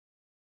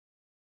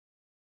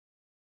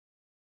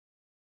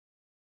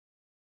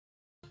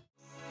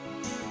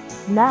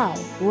Now,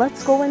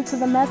 let's go into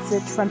the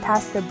message from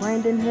Pastor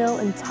Brandon Hill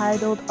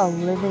entitled A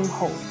Living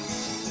Hope.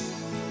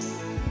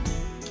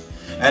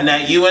 And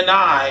that you and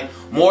I,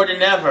 more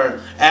than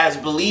ever, as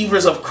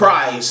believers of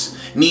Christ,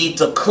 need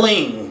to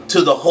cling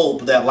to the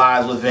hope that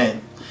lies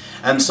within.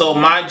 And so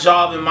my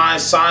job and my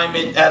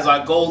assignment as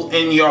I go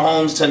in your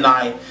homes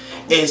tonight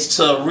is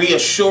to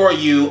reassure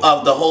you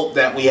of the hope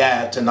that we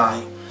have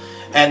tonight.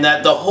 And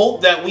that the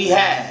hope that we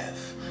have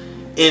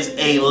is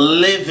a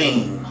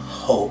living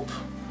hope.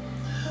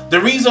 The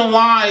reason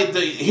why,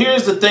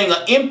 here's the thing,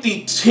 an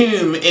empty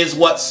tomb is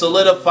what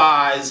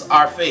solidifies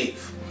our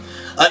faith.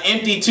 An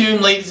empty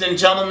tomb, ladies and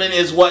gentlemen,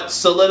 is what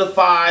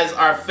solidifies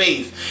our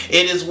faith.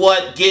 It is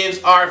what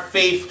gives our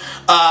faith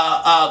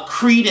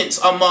credence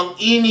among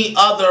any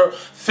other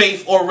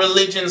faith or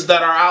religions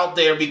that are out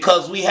there,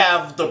 because we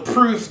have the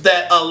proof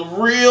that a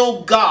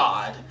real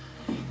God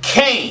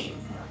came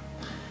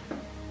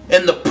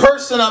in the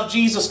person of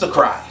Jesus the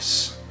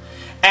Christ,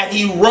 and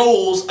he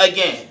rose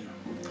again.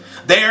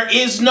 There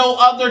is no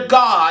other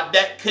God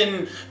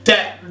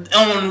that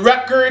on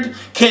record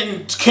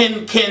can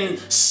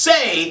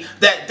say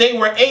that they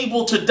were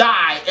able to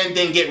die and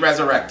then get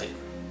resurrected.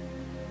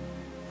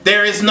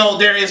 There is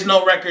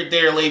no record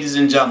there, ladies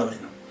and gentlemen.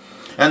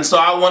 And so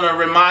I want to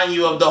remind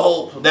you of the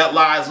hope that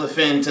lies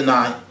within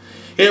tonight.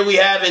 Here we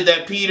have it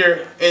that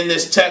Peter in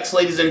this text,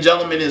 ladies and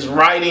gentlemen, is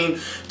writing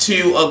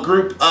to a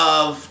group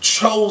of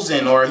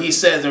chosen, or he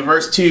says in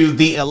verse 2,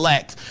 the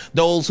elect,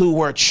 those who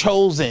were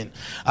chosen.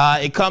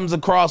 It comes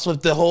across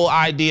with the whole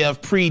idea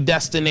of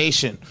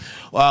predestination,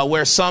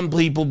 where some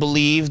people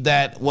believe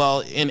that,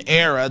 in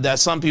error, that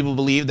some people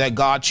believe that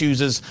God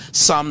chooses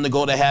some to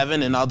go to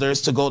heaven and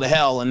others to go to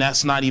hell, and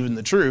that's not even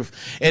the truth.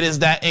 It is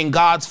that in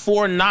God's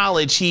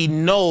foreknowledge, he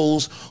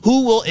knows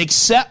who will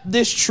accept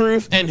this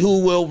truth and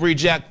who will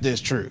reject this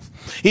truth.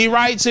 He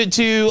writes it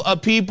to a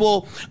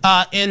people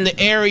in the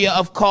area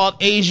of called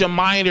Asia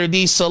Minor,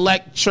 these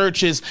select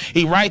churches.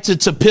 He writes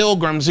it to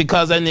pilgrims,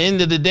 because at the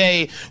end of the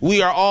day,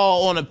 we are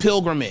all on a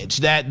pilgrimage,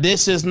 that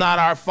this is not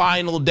our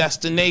final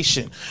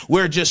destination.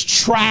 We're just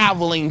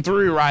traveling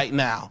through right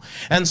now.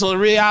 And so the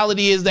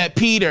reality is that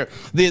Peter,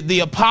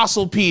 the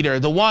apostle Peter,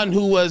 the one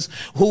who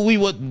we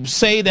would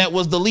say that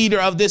was the leader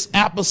of this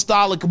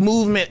apostolic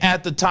movement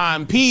at the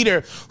time,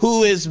 Peter,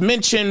 who is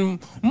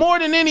mentioned more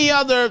than any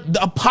other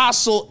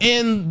apostle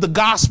in the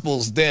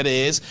Gospels,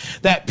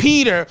 that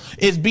Peter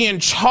is being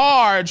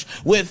charged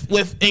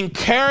with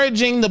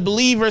encouraging the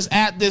believers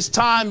at this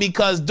time,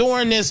 because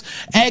during this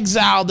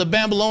exile, the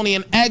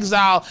Babylonian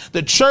exile,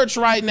 the church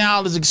right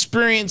now is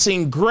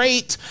experiencing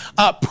great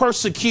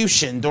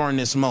persecution during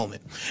this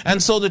moment.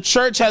 And so the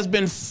church has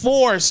been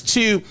forced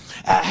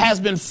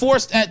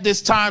at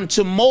this time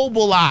to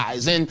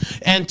mobilize and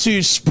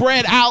to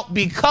spread out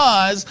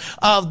because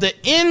of the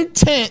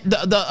intent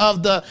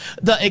of the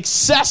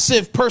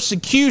excessive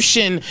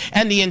persecution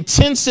and the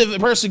intensive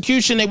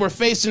persecution they were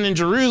facing in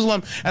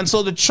Jerusalem. And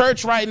so the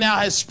church right now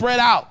has spread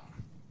out.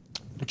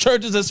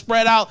 Churches have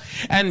spread out,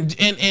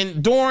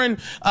 and during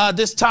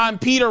this time,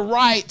 Peter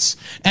writes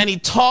and he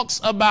talks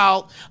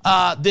about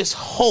this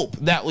hope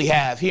that we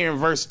have here in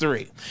verse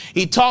 3.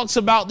 He talks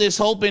about this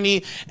hope, and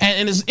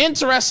it's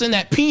interesting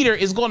that Peter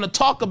is going to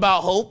talk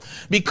about hope,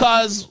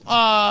 because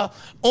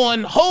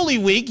on Holy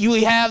Week you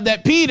have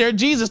that Peter,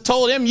 Jesus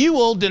told him, "You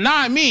will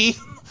deny me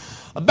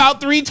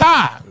about 3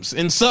 times."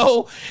 And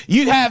so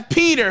you have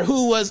Peter,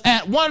 who was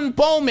at one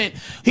moment,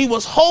 he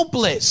was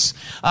hopeless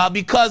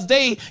because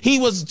he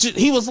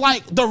was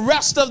like the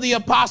rest of the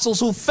apostles,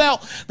 who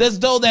felt as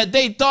though that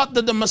they thought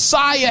that the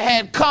Messiah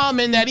had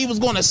come and that he was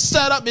going to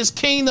set up his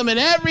kingdom and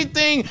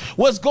everything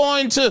was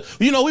going to,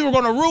 we were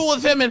going to rule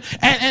with him.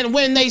 And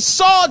when they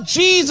saw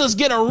Jesus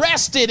get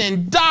arrested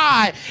and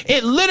die,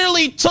 it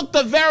literally took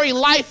the very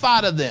life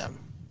out of them.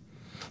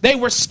 They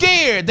were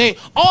scared. They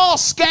all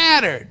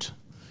scattered,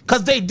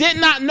 because they did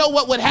not know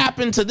what would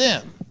happen to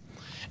them,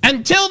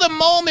 until the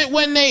moment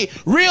when they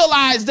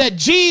realized that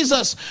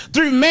Jesus,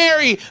 through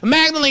Mary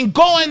Magdalene,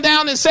 going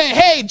down and saying,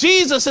 "Hey,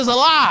 Jesus is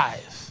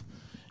alive,"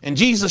 and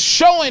Jesus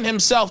showing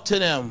himself to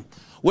them,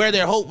 where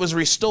their hope was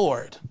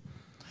restored.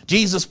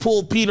 Jesus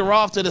pulled Peter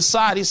off to the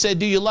side. He said,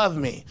 "Do you love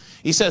me?"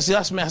 He says,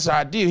 "Yes, Master,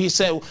 I do." He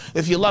said,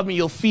 "If you love me,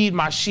 you'll feed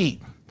my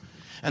sheep."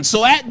 And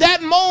so at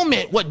that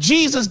moment, what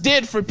Jesus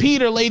did for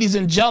Peter, ladies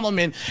and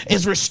gentlemen,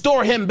 is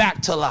restore him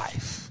back to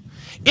life.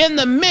 In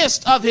the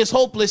midst of his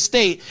hopeless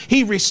state,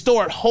 he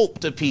restored hope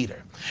to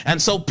Peter.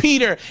 And so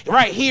Peter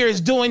right here is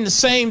doing the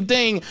same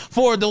thing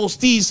for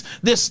these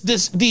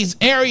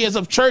areas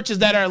of churches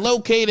that are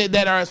located,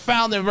 that are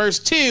found in verse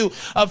 2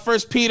 of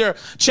 1 Peter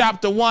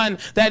chapter 1,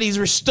 that he's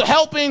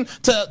helping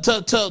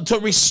to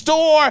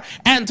restore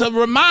and to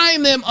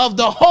remind them of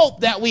the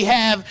hope that we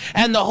have.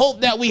 And the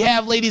hope that we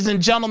have, ladies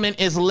and gentlemen,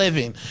 is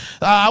living.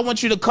 I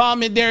want you to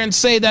comment there and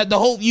say that the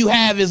hope you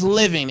have is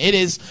living. It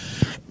is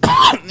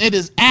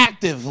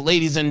active,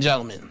 ladies and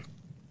gentlemen.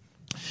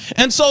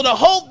 And so the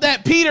hope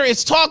that Peter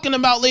is talking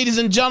about, ladies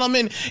and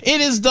gentlemen,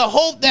 it is the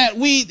hope that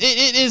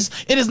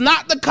it is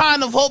not the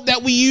kind of hope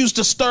that we use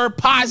to stir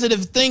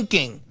positive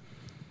thinking,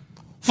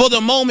 for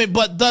the moment,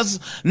 but does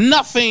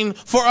nothing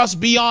for us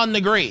beyond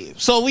the grave.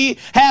 So we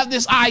have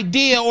this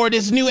idea, or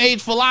this new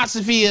age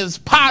philosophy, is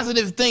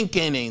positive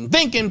thinking and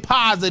thinking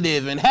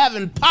positive and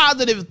having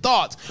positive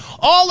thoughts.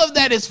 All of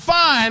that is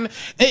fine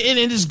and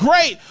it is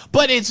great,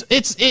 but it's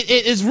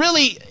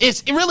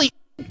really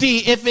empty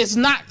if it's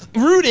not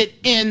rooted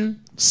in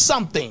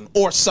something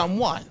or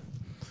someone.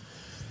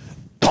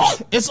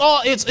 It's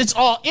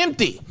all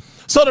empty.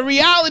 So the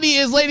reality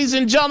is, ladies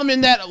and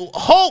gentlemen, that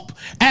hope,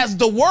 as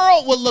the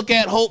world would look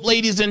at hope,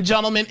 ladies and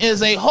gentlemen,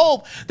 is a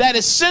hope that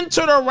is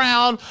centered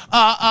around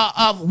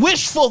of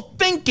wishful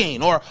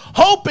thinking or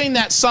hoping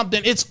that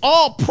something, it's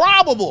all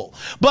probable.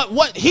 But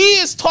what he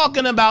is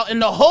talking about, and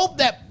the hope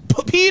that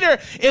Peter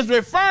is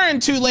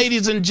referring to,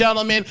 ladies and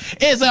gentlemen,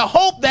 is a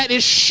hope that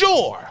is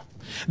sure,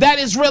 that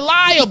is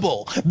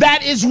reliable,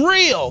 that is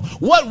real.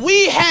 What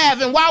we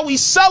have, and why we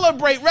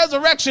celebrate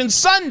Resurrection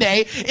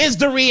Sunday, is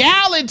the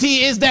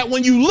reality is that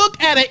when you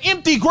look at an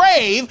empty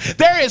grave,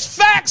 there is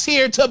facts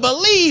here to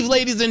believe,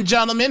 ladies and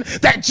gentlemen,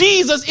 that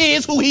Jesus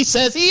is who he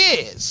says he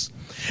is.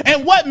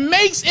 And what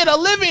makes it a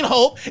living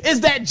hope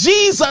is that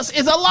Jesus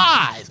is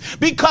alive,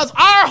 because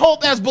our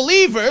hope as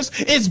believers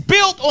is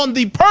built on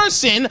the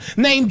person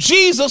named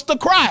Jesus the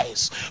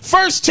Christ.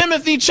 1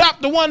 Timothy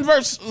chapter 1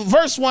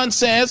 verse 1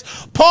 says,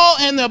 Paul,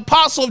 and the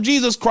apostle of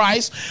Jesus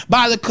Christ,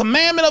 by the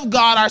commandment of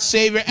God our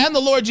Savior and the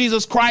Lord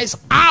Jesus Christ,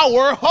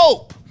 our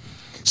hope.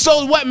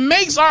 So what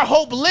makes our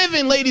hope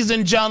living, ladies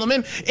and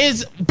gentlemen,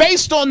 is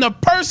based on the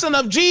person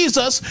of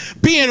Jesus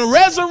being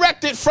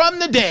resurrected from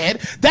the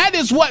dead. That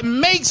is what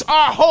makes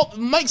our hope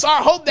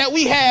that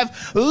we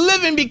have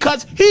living,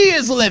 because he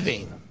is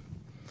living.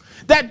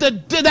 That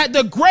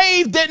the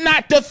grave did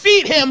not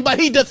defeat him, but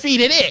he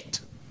defeated it.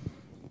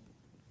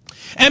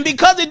 And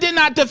because it did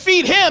not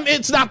defeat him,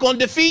 it's not going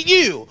to defeat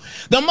you.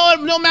 No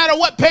matter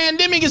what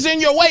pandemic is in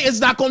your way,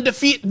 it's not going to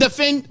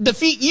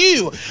defeat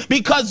you,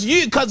 because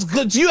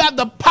you have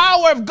the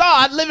power of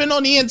God living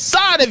on the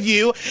inside of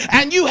you,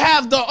 and you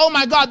have the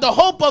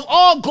hope of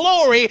all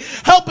glory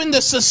helping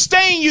to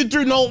sustain you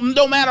through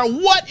no matter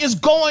what is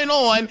going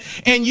on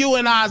in you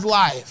and I's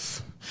life.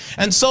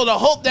 And so the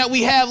hope that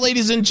we have,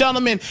 ladies and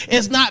gentlemen,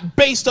 is not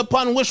based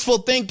upon wishful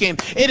thinking.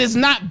 It is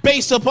not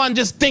based upon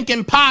just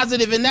thinking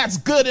positive, and that's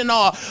good and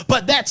all,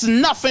 but that's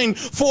nothing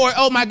for,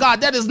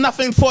 that is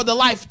nothing for the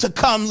life to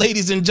come,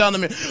 ladies and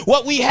gentlemen.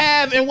 What we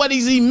have, and what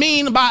does he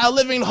mean by a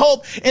living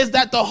hope, is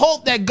that the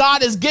hope that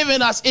God has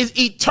given us is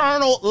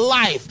eternal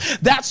life.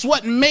 That's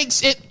what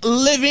makes it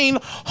living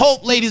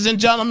hope, ladies and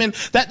gentlemen,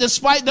 that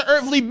despite the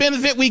earthly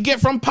benefit we get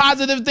from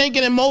positive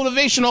thinking and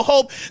motivational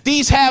hope,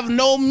 these have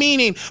no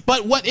meaning.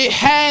 But what it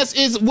has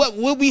is what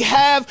we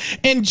have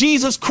in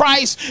Jesus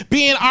Christ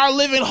being our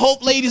living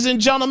hope, ladies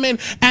and gentlemen,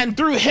 and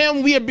through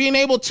him we are being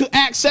able to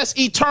access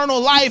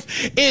eternal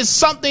life, is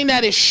something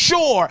that is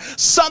sure,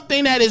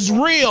 something that is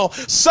real,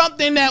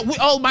 something that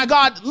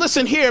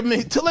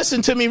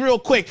listen to me real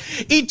quick.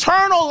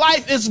 Eternal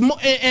life is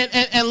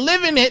and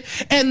living it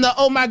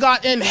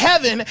in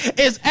heaven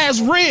is as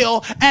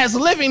real as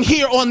living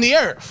here on the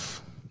earth.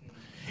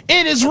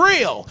 It is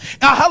real.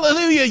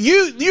 Hallelujah.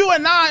 You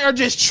and I are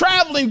just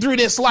traveling through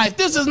this life.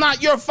 This is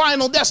not your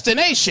final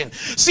destination.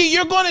 See,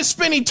 you're going to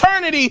spend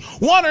eternity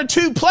one or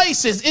two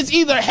places. It's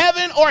either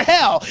heaven or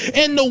hell.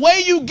 And the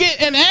way you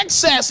get and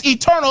access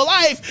eternal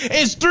life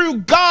is through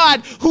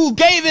God, who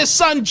gave his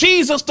son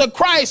Jesus the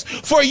Christ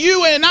for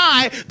you and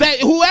I, that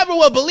whoever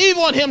will believe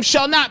on him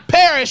shall not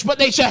perish, but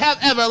they shall have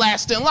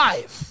everlasting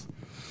life.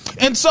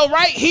 And so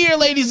right here,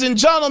 ladies and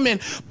gentlemen,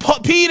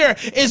 Peter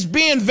is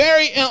being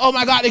very,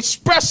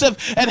 expressive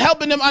and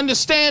helping them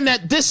understand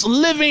that this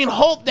living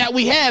hope that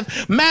we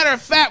have. Matter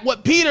of fact,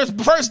 what Peter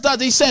first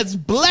does, he says,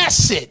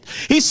 blessed.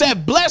 He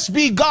said, blessed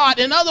be God.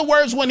 In other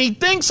words, when he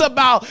thinks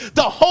about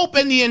the hope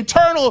and the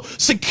internal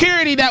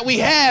security that we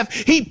have,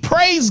 he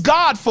praised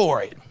God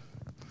for it.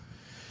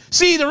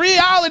 See, the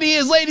reality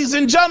is, ladies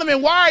and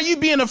gentlemen, why are you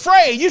being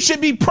afraid? You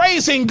should be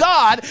praising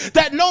God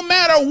that no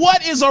matter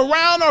what is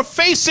around or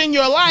facing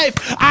your life,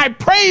 I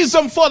praise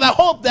him for the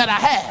hope that I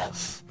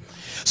have.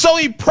 So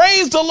he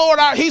praised the Lord.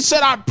 He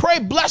said, I pray,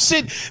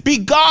 blessed be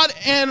God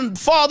and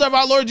Father of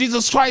our Lord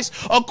Jesus Christ,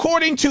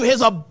 according to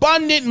his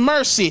abundant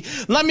mercy.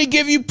 Let me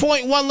give you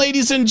point one,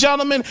 ladies and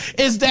gentlemen,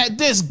 is that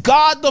this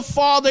God the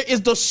Father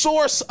is the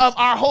source of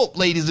our hope,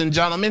 ladies and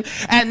gentlemen.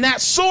 And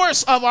that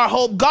source of our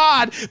hope,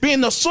 God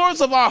being the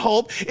source of our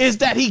hope, is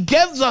that he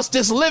gives us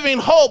this living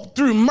hope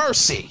through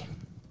mercy.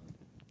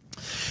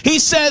 He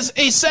says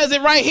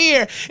it right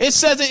here. He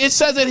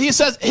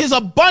says his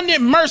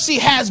abundant mercy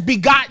has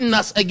begotten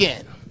us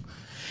again.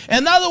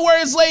 In other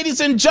words,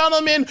 ladies and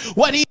gentlemen,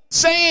 what he's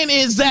saying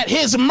is that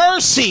his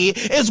mercy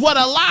is what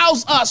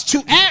allows us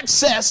to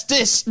access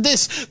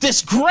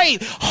this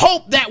great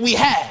hope that we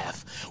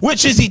have,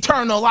 which is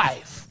eternal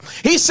life.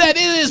 He said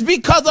it is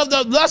because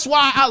of that's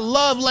why I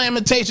love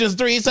Lamentations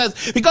 3. He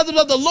says, because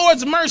of the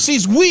Lord's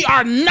mercies, we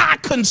are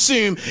not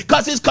consumed,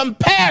 because his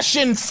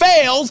compassion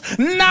fails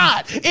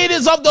not. It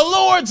is of the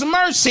Lord's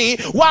mercy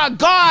why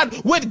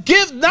God would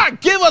not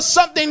give us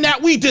something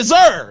that we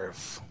deserve.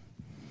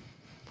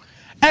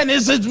 And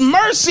it's his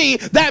mercy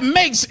that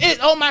makes it,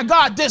 oh my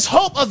God, this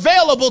hope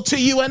available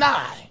to you and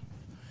I.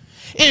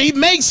 He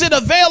makes it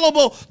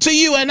available to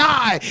you and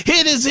I.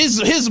 It is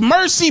his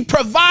mercy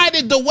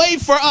provided the way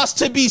for us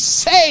to be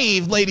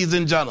saved, ladies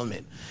and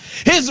gentlemen.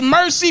 His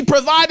mercy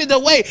provided the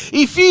way.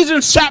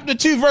 Ephesians chapter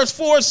 2 verse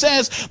 4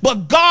 says,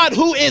 but God,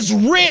 who is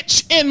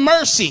rich in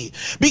mercy,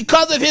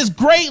 because of his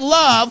great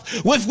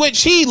love with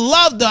which he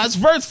loved us,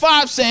 verse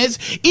 5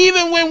 says,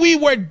 even when we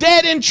were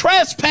dead in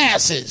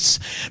trespasses,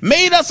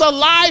 made us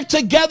alive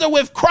together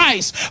with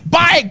Christ.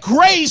 By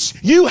grace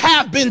you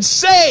have been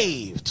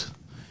saved.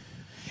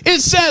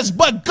 It says,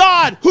 but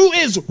God, who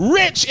is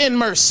rich in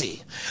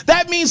mercy.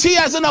 That means he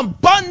has an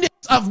abundance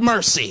of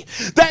mercy.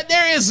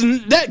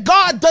 That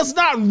God does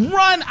not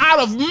run out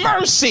of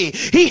mercy.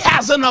 He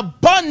has an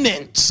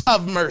abundance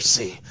of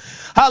mercy.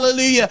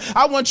 Hallelujah.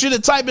 I want you to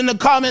type in the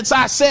comments,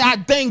 I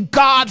thank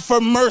God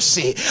for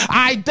mercy.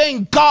 I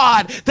thank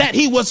God that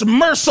he was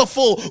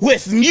merciful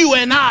with you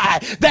and I,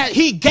 that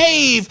he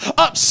gave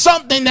up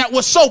something that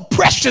was so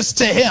precious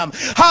to him.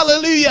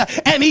 Hallelujah.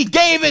 And he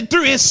gave it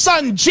through his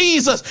son,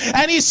 Jesus.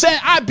 And he said,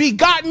 I've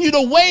begotten you.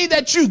 The way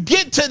that you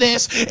get to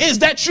this is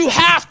that you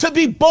have to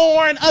be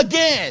born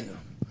again.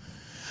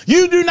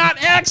 You do not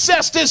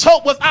access this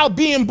hope without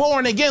being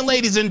born again,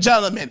 ladies and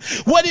gentlemen.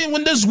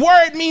 When this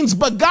word means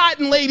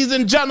begotten, ladies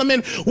and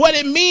gentlemen, what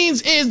it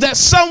means is that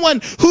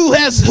someone who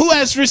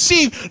has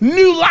received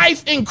new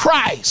life in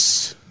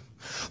Christ.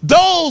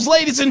 Those,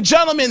 ladies and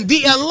gentlemen,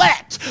 the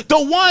elect,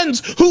 the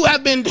ones who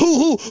have been,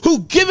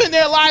 who given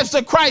their lives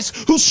to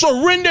Christ, who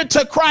surrendered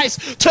to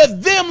Christ, to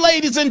them,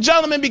 ladies and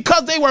gentlemen,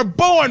 because they were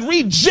born,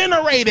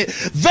 regenerated,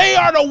 they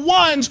are the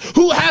ones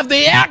who have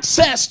the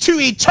access to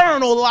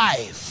eternal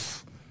life.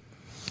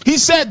 He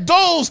said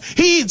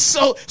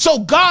so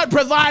God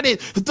provided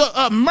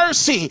the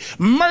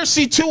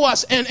mercy to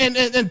us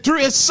and through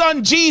his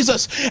son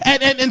Jesus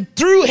and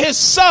through his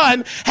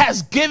son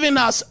has given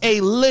us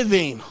a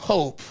living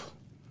hope.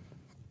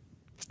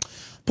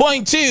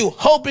 Point 2,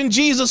 hope in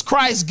Jesus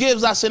Christ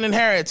gives us an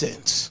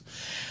inheritance.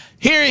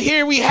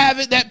 Here we have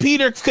it that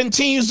Peter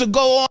continues to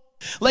go on,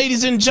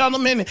 ladies and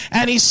gentlemen,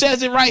 and he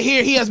says it right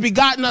here. He has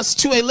begotten us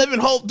to a living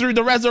hope through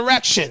the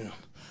resurrection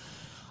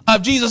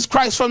of Jesus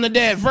Christ from the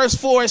dead. Verse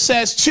 4, it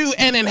says, to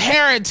an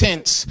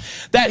inheritance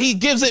that he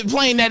gives it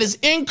plain, that is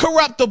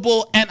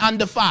incorruptible and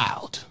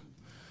undefiled.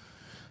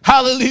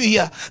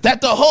 Hallelujah. That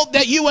the hope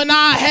that you and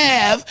I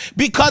have,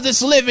 because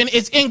it's living,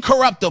 is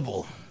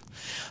incorruptible.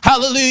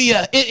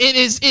 Hallelujah.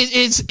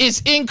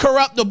 It's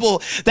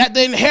incorruptible. That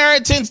the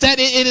inheritance, that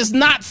it is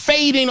not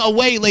fading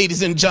away,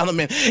 ladies and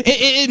gentlemen.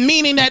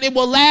 Meaning that it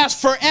will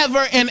last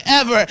forever and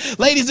ever.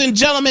 Ladies and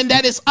gentlemen,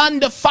 that it's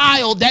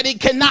undefiled, that it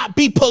cannot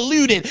be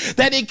polluted,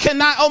 that it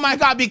cannot, oh my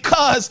God,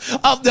 because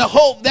of the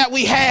hope that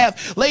we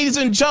have. Ladies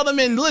and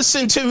gentlemen,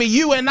 listen to me.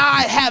 You and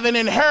I have an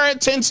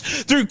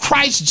inheritance through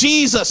Christ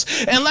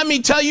Jesus. And let me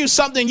tell you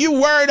something. You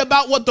worried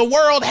about what the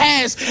world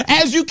has.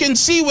 As you can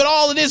see with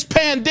all of this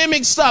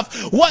pandemic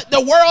stuff, what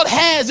the world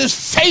has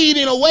is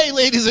fading away,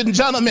 ladies and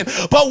gentlemen.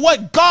 But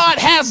what God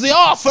has to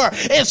offer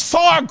is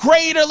far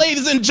greater,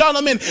 ladies and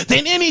gentlemen,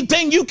 than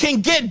anything you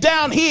can get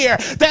down here.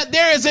 That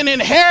there is an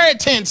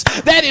inheritance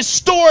that is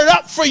stored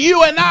up for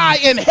you and I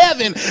in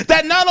heaven.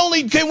 That not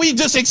only can we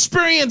just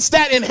experience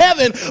that in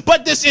heaven,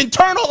 but this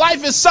eternal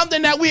life is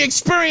something that we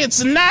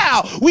experience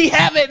now. We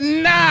have it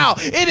now.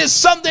 It is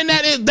something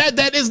that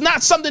is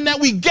not something that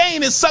we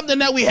gain. It's something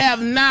that we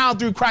have now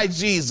through Christ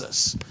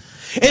Jesus.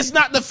 It's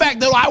not the fact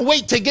that I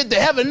wait to get to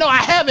heaven. No, I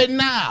have it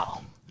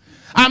now.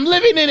 I'm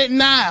living in it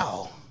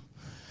now.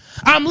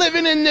 I'm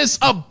living in this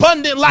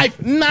abundant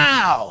life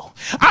now.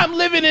 I'm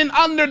living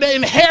under the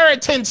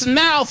inheritance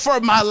now for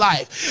my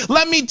life.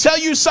 Let me tell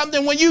you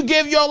something. When you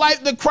give your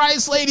life to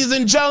Christ, ladies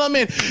and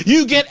gentlemen,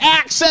 you get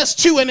access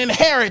to an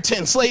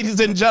inheritance, ladies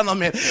and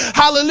gentlemen.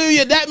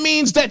 Hallelujah. That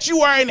means that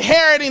you are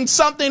inheriting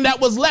something that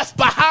was left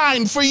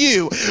behind for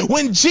you.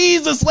 When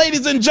Jesus,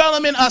 ladies and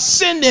gentlemen,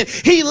 ascended,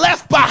 he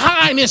left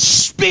behind his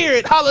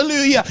spirit,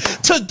 hallelujah,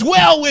 to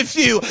dwell with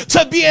you,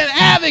 to be an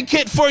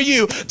advocate for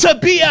you, to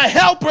be a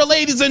helper,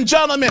 ladies and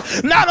gentlemen.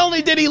 Not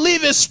only did he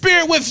leave his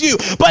spirit with you,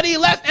 but he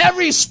left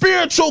every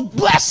spiritual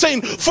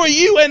blessing for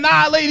you and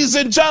I, ladies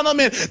and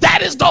gentlemen.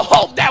 That is the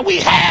hope that we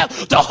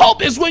have. The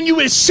hope is when you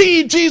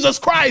receive Jesus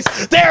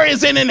Christ, there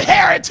is an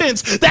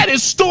inheritance that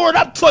is stored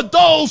up for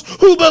those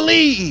who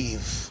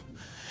believe.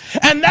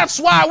 And that's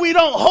why we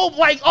don't hope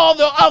like all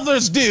the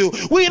others do.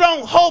 We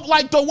don't hope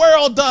like the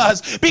world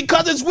does,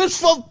 because it's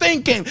wishful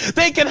thinking.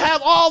 They can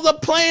have all the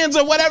plans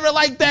or whatever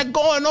like that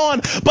going on,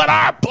 but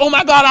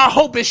our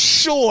hope is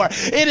sure.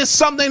 It is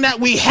something that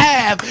we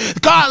have.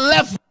 God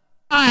left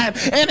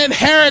an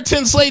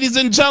inheritance, ladies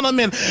and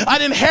gentlemen,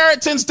 an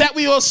inheritance that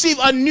we will receive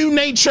a new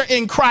nature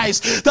in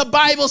Christ. The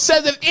Bible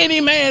says if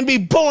any man be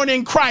born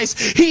in Christ,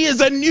 he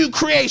is a new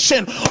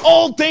creation.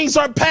 Old things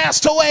are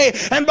passed away,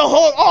 and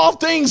behold, all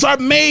things are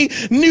made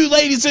new,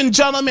 ladies and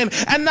gentlemen.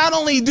 And not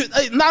only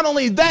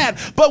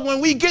that, but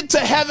when we get to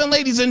heaven,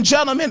 ladies and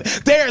gentlemen,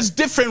 there's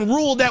different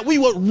rule that we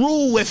would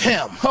rule with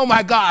him. Oh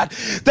my God,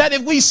 that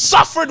if we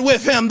suffered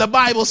with him, the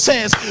Bible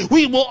says,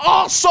 we will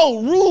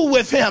also rule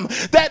with him.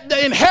 That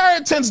the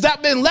inheritance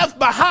that been left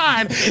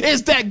behind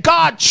is that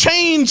God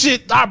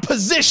changed our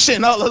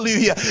position.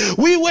 Hallelujah.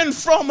 We went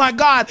from, my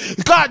God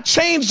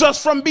changed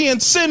us from being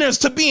sinners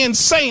to being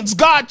saints.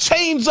 God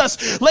changed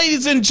us,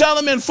 ladies and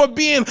gentlemen, for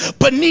being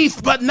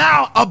beneath, but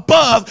now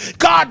above.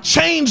 God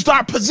changed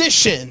our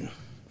position.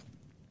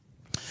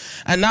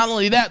 And not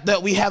only that,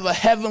 that we have a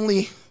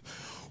heavenly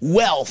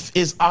wealth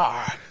is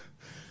our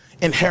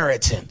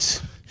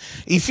inheritance.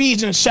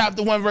 Ephesians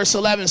chapter 1 verse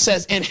 11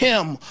 says, in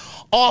him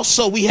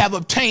also we have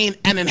obtained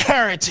an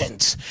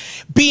inheritance,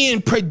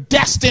 being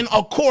predestined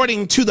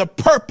according to the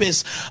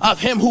purpose of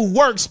him who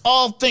works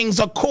all things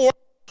according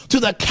to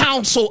the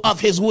counsel of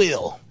his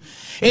will.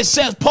 It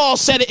says, Paul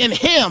said, in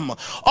him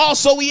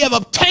also we have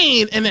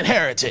obtained an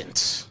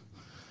inheritance.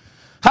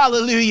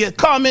 Hallelujah.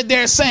 Comment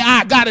there, say,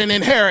 I got an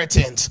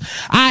inheritance.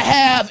 I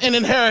have an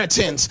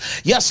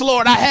inheritance. Yes,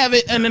 Lord, I have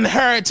an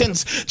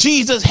inheritance.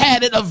 Jesus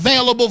had it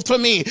available for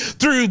me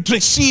through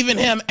receiving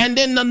him. And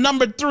then the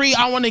number 3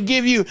 I want to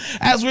give you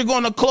as we're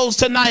going to close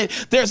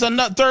tonight, there's a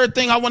third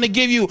thing I want to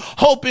give you.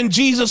 Hope in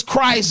Jesus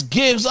Christ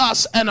gives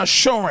us an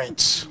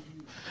assurance.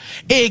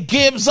 It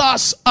gives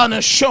us an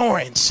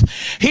assurance.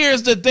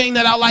 Here's the thing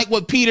that I like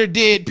what Peter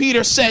did.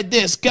 Peter said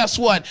this, guess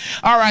what?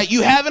 All right,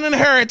 you have an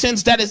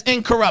inheritance that is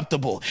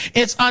incorruptible.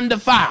 It's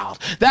undefiled.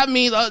 That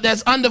means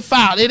that's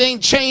undefiled. It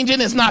ain't changing.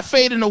 It's not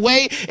fading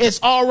away.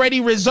 It's already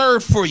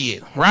reserved for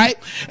you, right?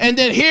 And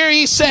then here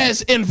he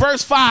says in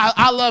verse 5,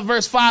 I love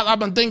verse 5. I'm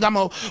going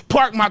to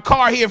park my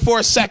car here for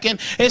a second.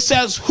 It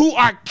says, who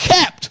are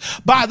kept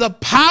by the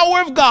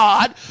power of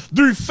God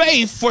through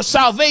faith for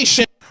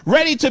salvation,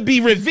 ready to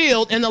be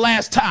revealed in the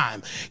last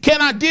time.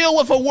 Can I deal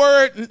with a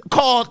word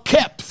called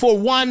kept for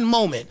one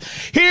moment?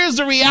 Here's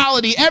the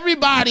reality.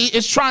 Everybody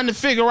is trying to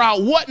figure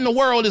out what in the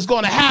world is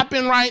going to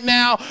happen right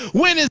now.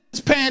 When is this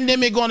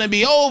pandemic going to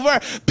be over?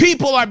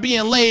 People are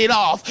being laid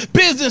off.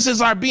 Businesses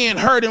are being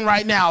hurting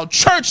right now.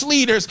 Church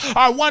leaders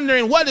are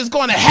wondering what is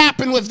going to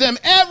happen with them.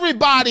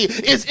 Everybody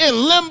is in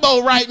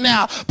limbo right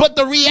now. But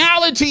the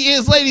reality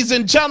is, ladies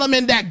and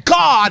gentlemen, that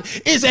God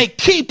is a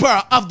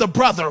keeper of the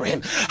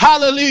brethren.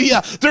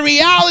 Hallelujah. The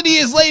reality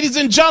is, ladies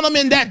and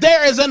gentlemen, that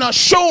there is an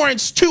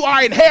assurance to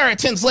our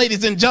inheritance,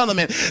 ladies and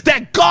gentlemen,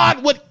 that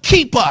God would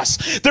keep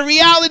us. The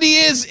reality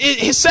is,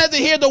 it says it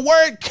here, the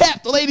word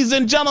kept, ladies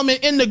and gentlemen,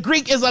 in the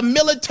Greek is a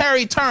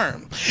military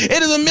term.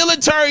 It is a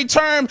military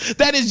term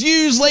that is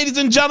used, ladies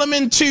and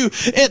gentlemen, to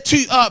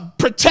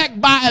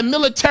protect by a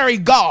military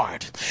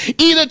guard,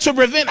 either to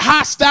prevent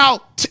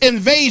hostile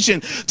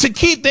invasion, to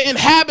keep the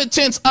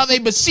inhabitants of a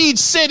besieged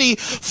city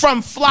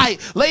from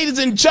flight. Ladies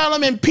and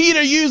gentlemen,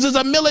 Peter uses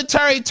a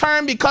military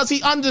term because he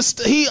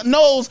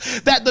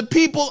knows that the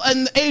people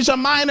in Asia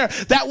Minor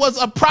that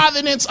was a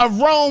province of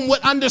Rome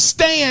would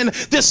understand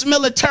this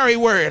military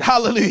word.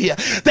 Hallelujah.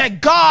 That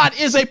God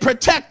is a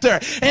protector.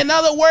 In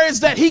other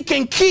words, that he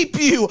can keep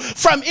you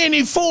from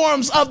any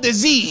forms of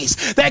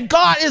disease. That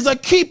God is a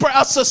keeper,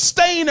 a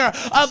sustainer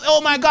of,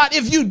 oh my God,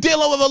 if you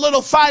dealing with a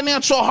little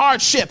financial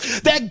hardship,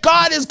 that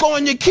God is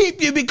going to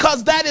keep you,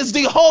 because that is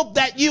the hope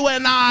that you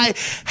and I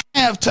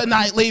have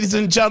tonight, ladies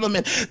and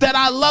gentlemen. That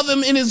I love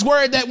him in his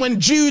word, that when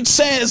Jude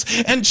says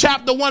in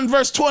chapter 1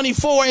 verse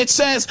 24, it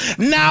says,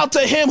 now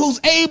to him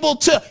who's able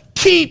to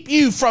keep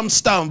you from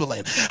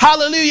stumbling.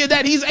 Hallelujah.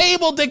 That he's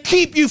able to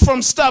keep you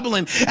from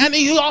stumbling, and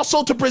he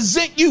also to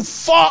present you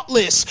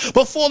faultless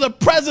before the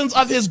presence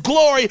of his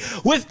glory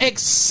with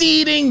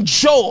exceeding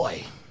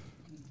joy.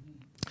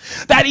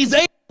 That he's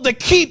able to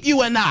keep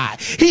you and I.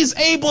 He's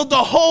able to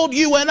hold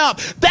you and up.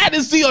 That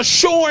is the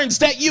assurance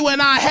that you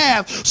and I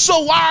have.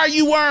 So why are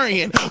you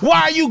worrying?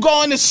 Why are you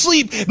going to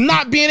sleep,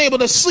 not being able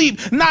to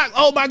sleep, not,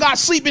 oh my God,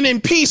 sleeping in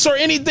peace or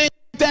anything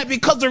like that?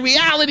 Because the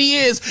reality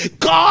is,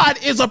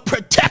 God is a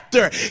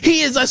protector.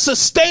 He is a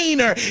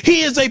sustainer.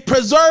 He is a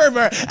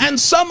preserver. And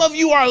some of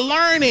you are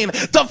learning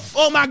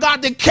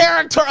the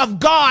character of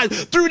God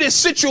through this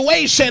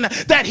situation,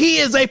 that he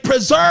is a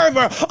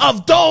preserver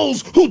of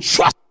those who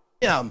trust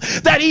him,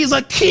 that he's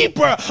a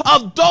keeper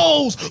of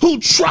those who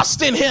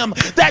trust in him,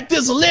 that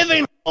this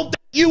living hope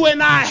that you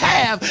and I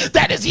have,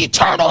 that is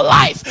eternal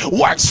life,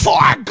 works for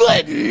our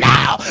good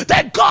now,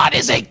 that God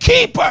is a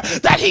keeper,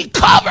 that he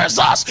covers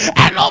us,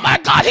 and oh my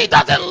God, he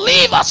doesn't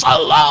leave us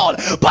alone,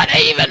 but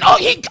even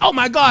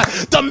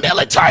the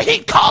military,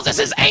 he causes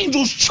his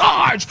angels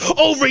charge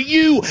over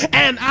you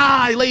and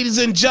I, ladies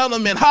and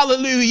gentlemen.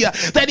 Hallelujah.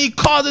 That he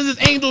causes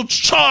his angels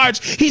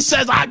charge. He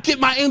says, I give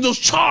my angels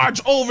charge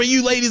over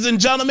you, ladies and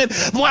gentlemen.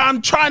 What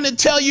I'm trying to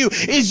tell you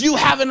is, you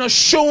have an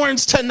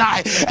assurance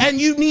tonight,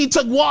 and you need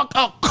to walk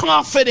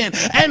confident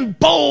and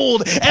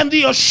bold and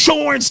the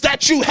assurance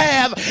that you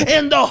have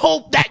in the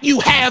hope that you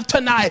have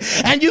tonight.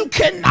 And you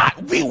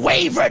cannot be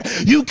wavered.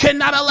 You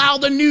cannot allow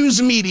the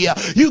news media.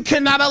 You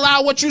cannot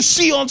allow what you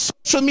see on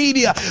social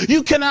media.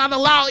 You cannot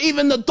allow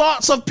even the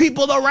thoughts of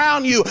people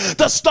around you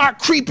to start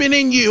creeping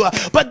in you.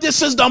 But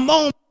this is the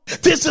moment.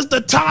 This is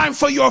the time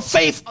for your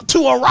faith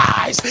to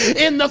arise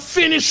in the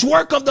finished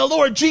work of the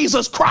Lord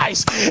Jesus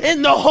Christ,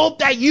 in the hope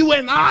that you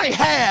and I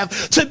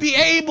have to be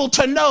able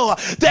to know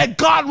that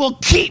God will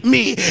keep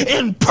me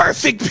in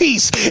perfect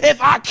peace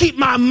if I keep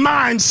my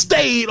mind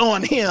stayed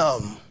on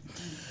him.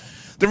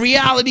 The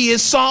reality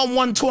is Psalm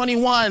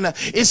 121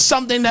 is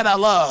something that I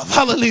love.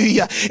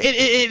 Hallelujah.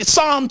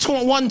 Psalm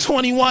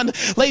 121,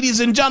 ladies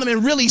and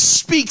gentlemen, really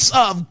speaks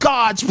of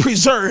God's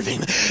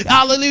preserving.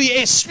 Hallelujah.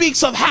 It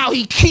speaks of how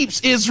he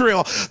keeps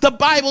Israel. The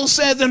Bible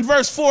says in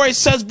verse 4, it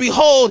says,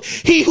 behold,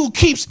 he who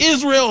keeps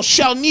Israel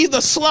shall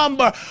neither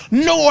slumber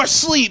nor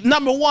sleep.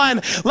 Number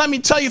one, let me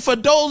tell you, for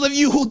those of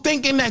you who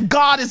thinking that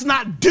God is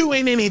not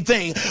doing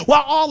anything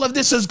while all of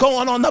this is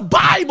going on, the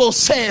Bible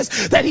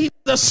says that he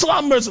neither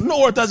slumbers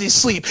nor does he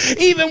sleep.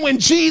 Even when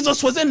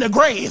Jesus was in the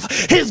grave,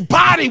 his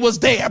body was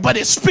there, but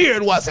his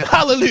spirit wasn't.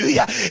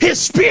 Hallelujah.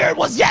 His spirit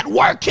was yet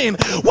working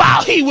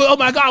while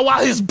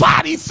while his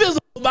body,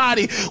 physical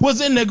body, was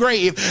in the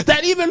grave.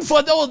 That even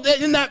for those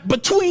in that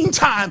between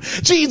time,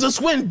 Jesus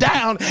went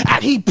down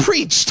and he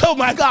preached,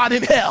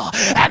 in hell,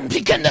 and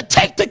began to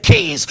take the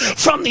keys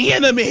from the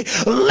enemy,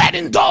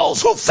 letting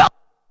those who felt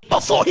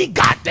before he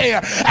got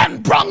there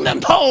and brought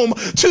them home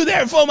to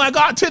their,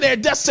 to their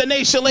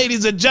destination,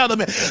 ladies and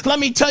gentlemen. Let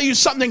me tell you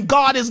something.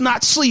 God is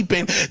not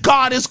sleeping.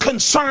 God is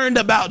concerned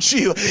about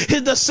you.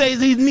 It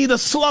says he neither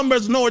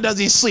slumbers nor does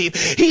he sleep.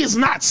 He is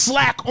not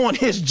slack on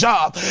his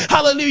job.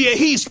 Hallelujah.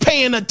 He's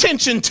paying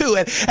attention to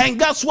it. And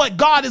guess what?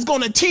 God is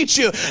going to teach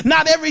you.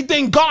 Not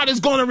everything God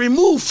is going to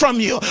remove from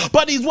you,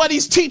 but what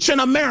he's teaching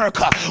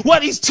America,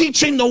 what he's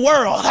teaching the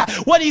world,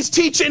 what he's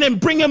teaching and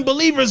bringing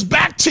believers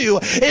back to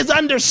is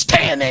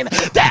understanding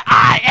that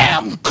I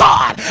am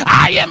God.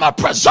 I am a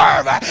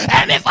preserver.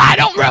 And if I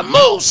don't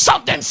remove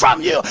something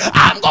from you,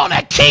 I'm going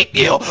to keep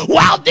you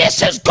while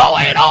this is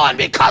going on,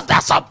 because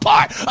that's a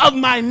part of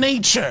my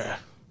nature.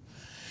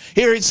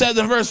 Here it says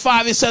in verse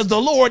 5, it says, the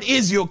Lord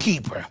is your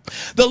keeper.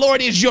 The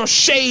Lord is your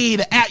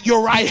shade at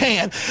your right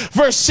hand.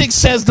 Verse 6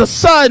 says, the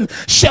sun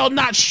shall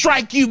not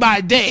strike you by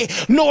day,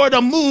 nor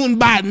the moon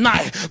by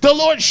night. The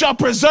Lord shall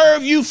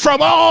preserve you from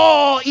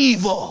all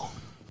evil.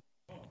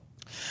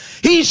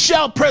 He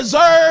shall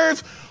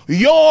preserve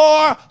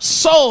your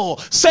soul.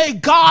 Say,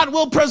 God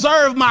will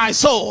preserve my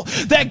soul.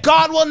 That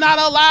God will not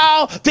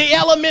allow the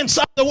elements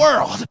of the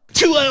world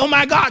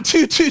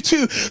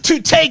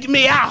to take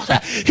me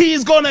out.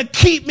 He's going to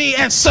keep me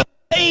and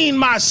sustain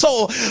my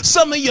soul.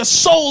 Some of your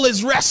soul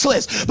is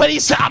restless, but he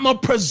said, I'm going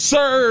to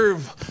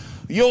preserve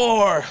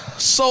your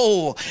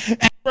soul.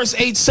 And verse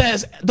 8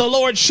 says, the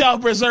Lord shall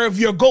preserve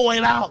your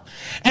going out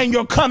and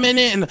your coming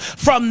in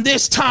from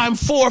this time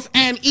forth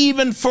and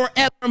even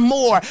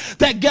forevermore.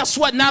 That guess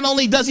what? Not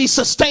only does he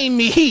sustain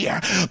me here,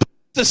 but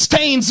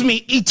sustains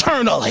me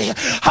eternally.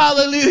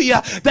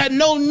 Hallelujah. That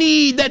no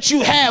need that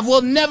you have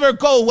will never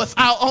go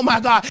without,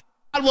 God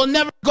will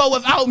never go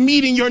without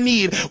meeting your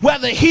need,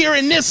 whether here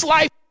in this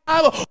life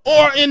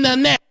or in the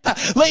next.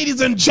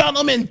 Ladies and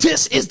gentlemen,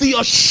 this is the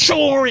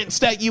assurance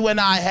that you and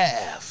I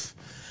have.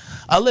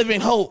 A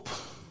living hope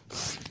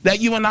that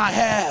you and I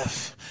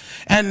have.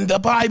 And the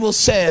Bible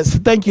says,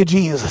 thank you,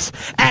 Jesus,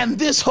 and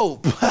this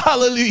hope,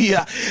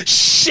 hallelujah,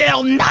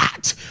 shall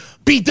not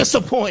be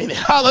disappointed.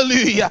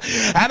 Hallelujah.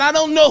 And I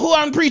don't know who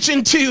I'm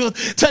preaching to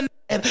tonight,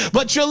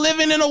 but you're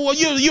living in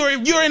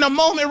you're in a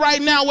moment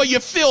right now where you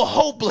feel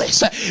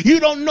hopeless. You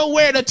don't know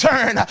where to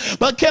turn.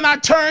 But can I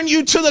turn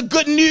you to the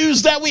good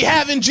news that we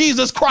have in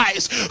Jesus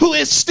Christ, who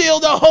is still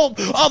the hope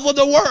of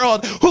the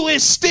world, who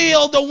is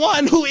still the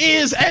one who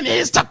is and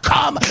is to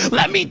come.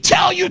 Let me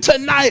tell you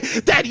tonight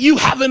that you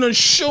have an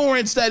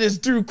assurance that is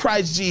through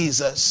Christ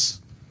Jesus.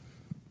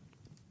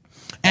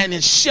 And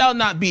it shall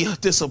not be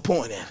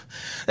disappointed.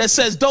 It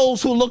says,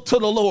 those who look to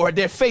the Lord,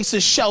 their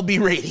faces shall be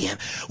radiant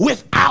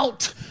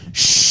without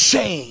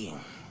shame.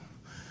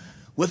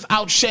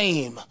 Without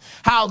shame.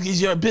 How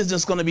is your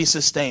business going to be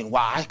sustained?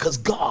 Why? Because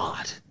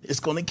God is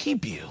going to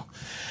keep you.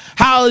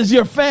 How is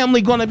your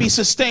family going to be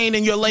sustained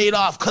and you're laid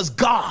off? Because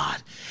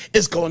God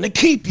is going to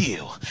keep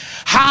you.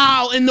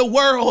 How in the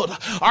world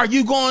are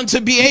you going to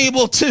be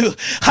able to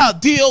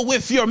deal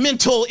with your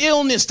mental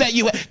illness that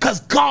you have? Because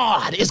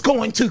God is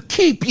going to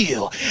keep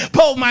you.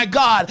 Oh my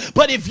God.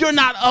 But if you're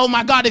not,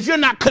 if you're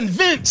not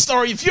convinced,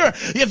 or if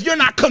you're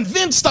not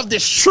convinced of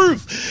this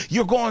truth,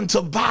 you're going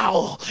to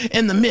bow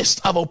in the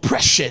midst of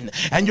oppression,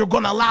 and you're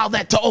going to allow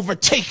that to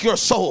overtake your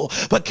soul.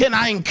 But can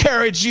I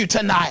encourage you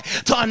tonight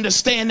to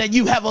understand that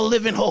you have a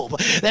living hope?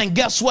 And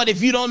guess what?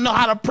 If you don't know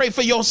how to pray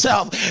for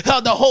yourself,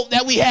 the hope hope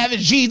that we have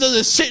is Jesus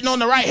is sitting on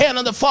the right hand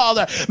of the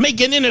Father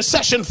making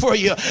intercession for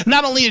you.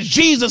 Not only is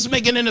Jesus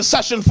making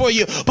intercession for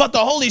you, but the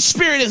Holy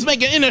Spirit is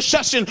making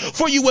intercession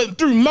for you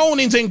through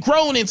moanings and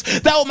groanings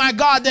that, oh my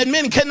God, that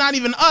men cannot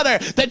even utter,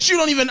 that you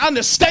don't even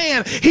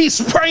understand.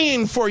 He's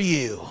praying for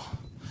you.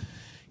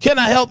 Can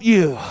I help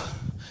you?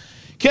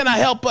 Can I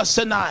help us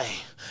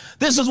tonight?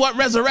 This is what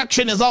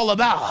resurrection is all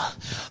about.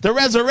 The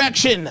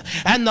resurrection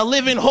and the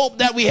living hope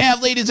that we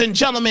have, ladies and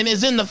gentlemen,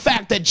 is in the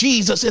fact that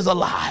Jesus is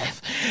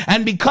alive.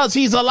 And because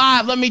he's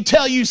alive, let me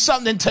tell you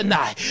something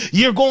tonight.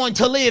 You're going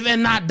to live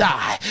and not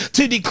die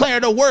to declare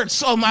the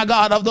works, oh my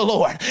God, of the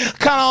Lord.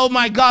 Oh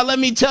my God, let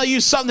me tell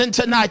you something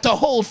tonight, to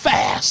hold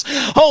fast.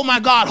 Oh my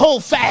God,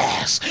 hold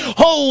fast.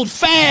 Hold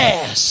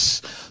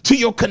fast to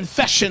your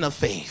confession of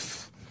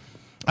faith.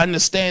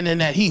 Understanding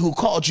that he who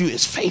called you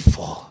is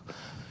faithful.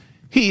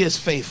 He is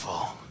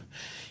faithful.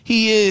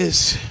 He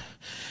is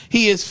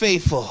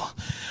faithful.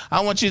 I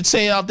want you to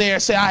say out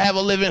there, say, I have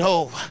a living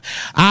hope.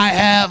 I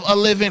have a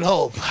living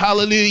hope.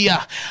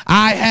 Hallelujah.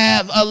 I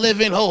have a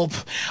living hope.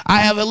 I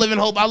have a living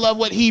hope. I love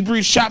what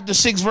Hebrews chapter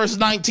 6 verse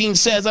 19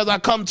 says as I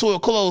come to a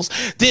close.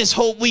 This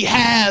hope we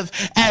have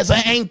as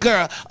an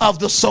anchor of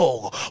the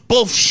soul,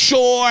 both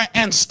sure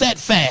and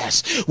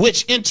steadfast,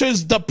 which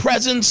enters the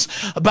presence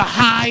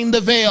behind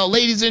the veil.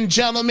 Ladies and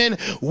gentlemen,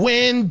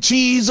 when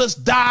Jesus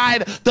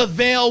died, the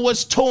veil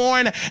was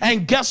torn.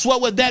 And guess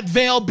what? With that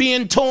veil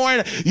being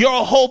torn,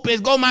 your hope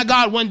is, oh my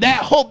God, when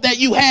that hope that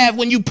you have,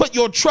 when you put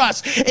your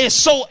trust, is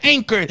so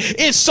anchored,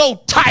 it's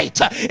so tight,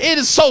 it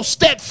is so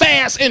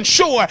steadfast and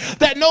sure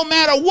that no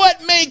matter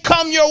what may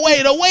come your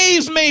way, the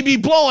waves may be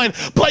blowing,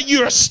 but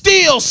you're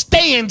still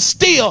staying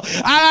still.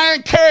 I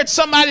encourage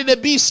somebody to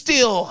be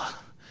still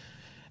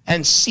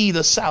and see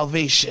the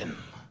salvation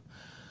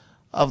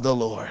of the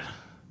Lord.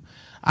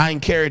 I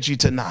encourage you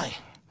tonight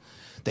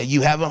that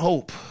you have a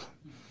hope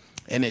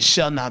and it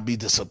shall not be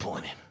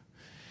disappointed.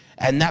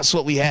 And that's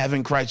what we have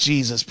in Christ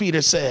Jesus.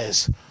 Peter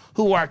says,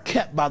 who are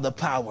kept by the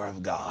power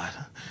of God.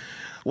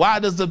 Why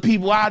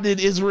did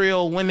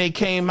Israel, when they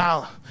came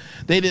out,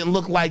 they didn't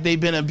look like they've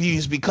been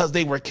abused? Because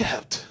they were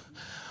kept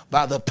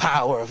by the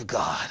power of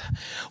God.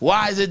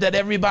 Why is it that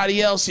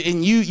everybody else,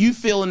 and you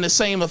feeling the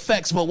same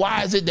effects, but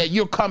why is it that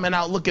you're coming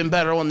out looking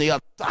better on the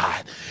other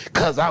side?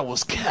 Because I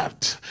was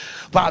kept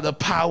by the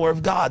power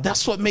of God.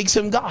 That's what makes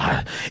him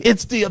God.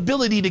 It's the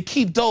ability to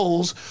keep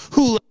those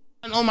who,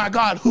 oh my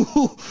God,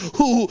 who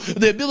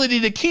the ability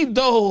to keep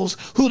those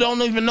who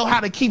don't even know how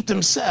to keep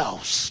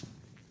themselves.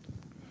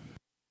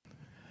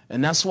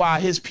 And that's why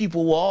his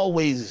people will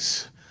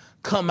always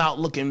come out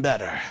looking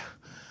better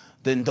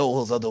than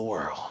those of the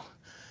world,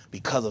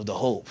 because of the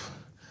hope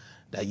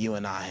that you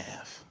and I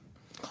have.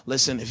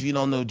 Listen, if you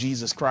don't know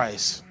Jesus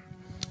Christ,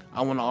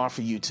 I want to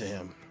offer you to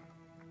him.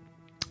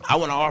 I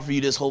want to offer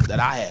you this hope that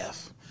I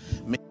have.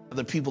 Many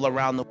other people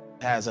around the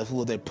world has,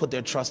 who they put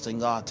their trust in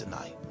God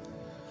tonight.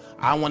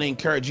 I want to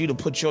encourage you to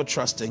put your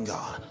trust in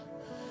God.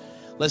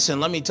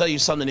 Listen, let me tell you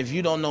something. If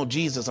you don't know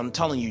Jesus, I'm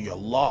telling you, you're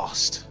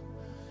lost.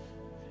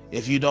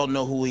 If you don't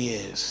know who he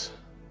is,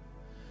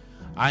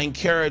 I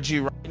encourage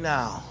you right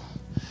now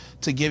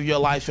to give your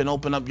life and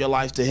open up your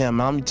life to him.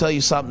 And let me tell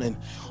you something.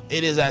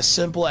 It is as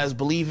simple as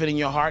believing in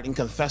your heart and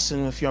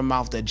confessing with your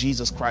mouth that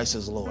Jesus Christ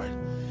is Lord.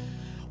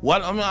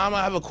 I'm gonna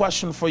have a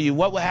question for you.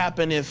 What would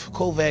happen if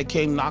COVID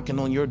came knocking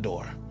on your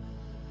door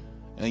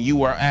and you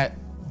were at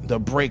the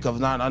break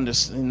of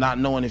not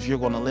knowing if you're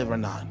going to live or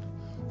not?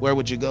 Where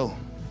would you go?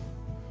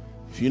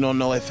 If you don't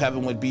know if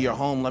heaven would be your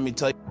home, let me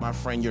tell you, my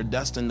friend, you're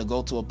destined to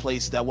go to a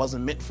place that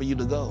wasn't meant for you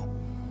to go,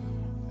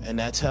 and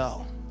that's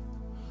hell.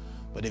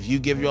 But if you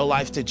give your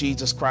life to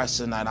Jesus Christ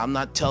tonight, I'm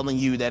not telling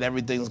you that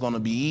everything's going to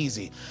be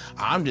easy.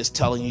 I'm just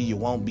telling you, you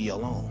won't be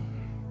alone.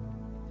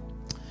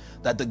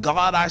 That the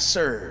God I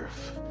serve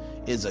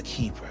is a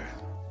keeper,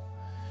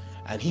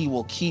 and he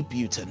will keep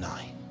you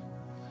tonight.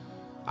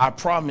 I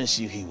promise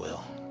you he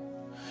will.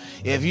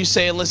 If you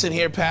say, listen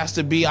here,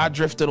 Pastor B, I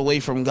drifted away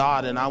from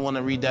God and I want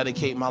to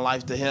rededicate my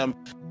life to him,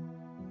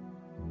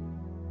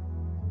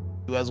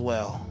 you as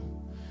well.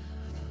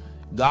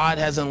 God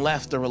hasn't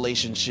left the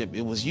relationship.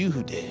 It was you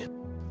who did.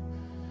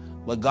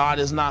 But God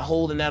is not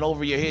holding that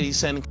over your head. He's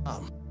saying,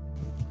 come.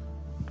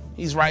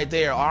 He's right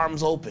there,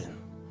 arms open,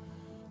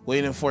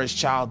 waiting for his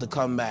child to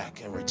come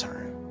back and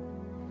return.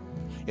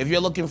 If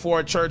you're looking for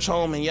a church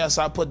home, and yes,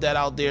 I put that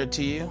out there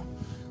to you,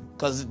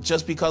 because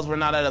just because we're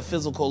not at a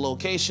physical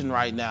location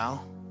right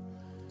now,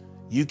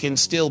 you can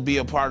still be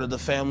a part of the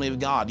family of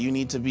God. You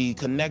need to be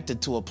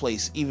connected to a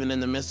place, even in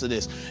the midst of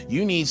this.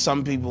 You need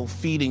some people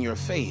feeding your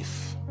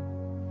faith.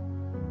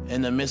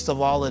 In the midst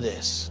of all of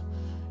this,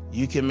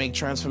 you can make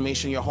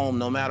transformation in your home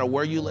no matter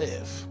where you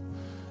live.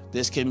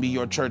 This can be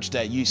your church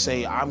that you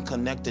say, I'm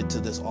connected to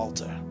this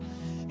altar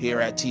here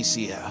at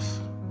TCF.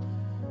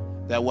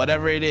 That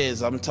whatever it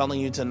is, I'm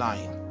telling you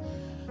tonight,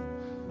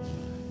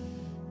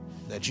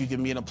 that you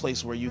can be in a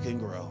place where you can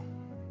grow.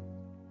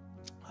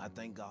 I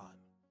thank God.